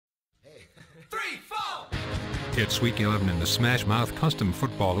It's Week 11 in the Smash Mouth Custom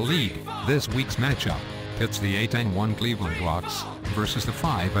Football League. This week's matchup pits the 8-1 Cleveland Rocks versus the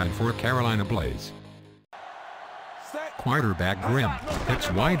 5-4 Carolina Blaze. Quarterback Grimm hits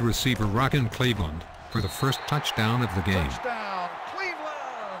wide receiver Rockin' Cleveland for the first touchdown of the game.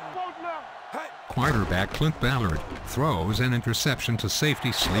 Quarterback Clint Ballard throws an interception to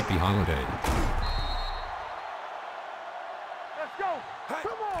safety Sleepy Holiday.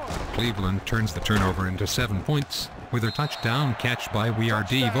 Cleveland turns the turnover into 7 points with a touchdown catch by We Are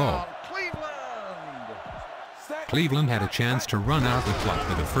Devo. Cleveland had a chance to run out the clock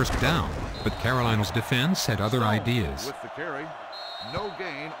with a first down, but Carolina's defense had other ideas. With the carry, no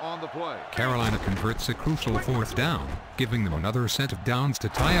gain on the play. Carolina converts a crucial fourth down, giving them another set of downs to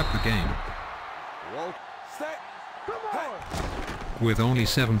tie up the game. With only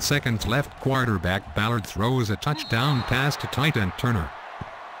 7 seconds left, quarterback Ballard throws a touchdown pass to tight end Turner.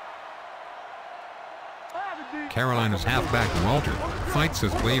 Carolina's halfback Walter fights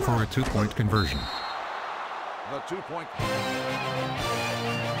his way for a 2-point conversion. The 2-point.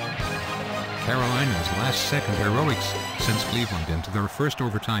 Carolina's last-second heroics sends Cleveland into their first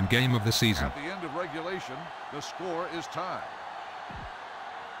overtime game of the season. At the end of regulation, the score is tied.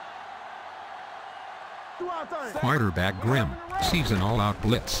 Quarterback Grimm sees an all-out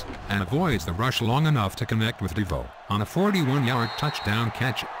blitz and avoids the rush long enough to connect with Devo on a 41-yard touchdown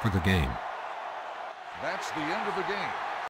catch for the game. That's the end of the game.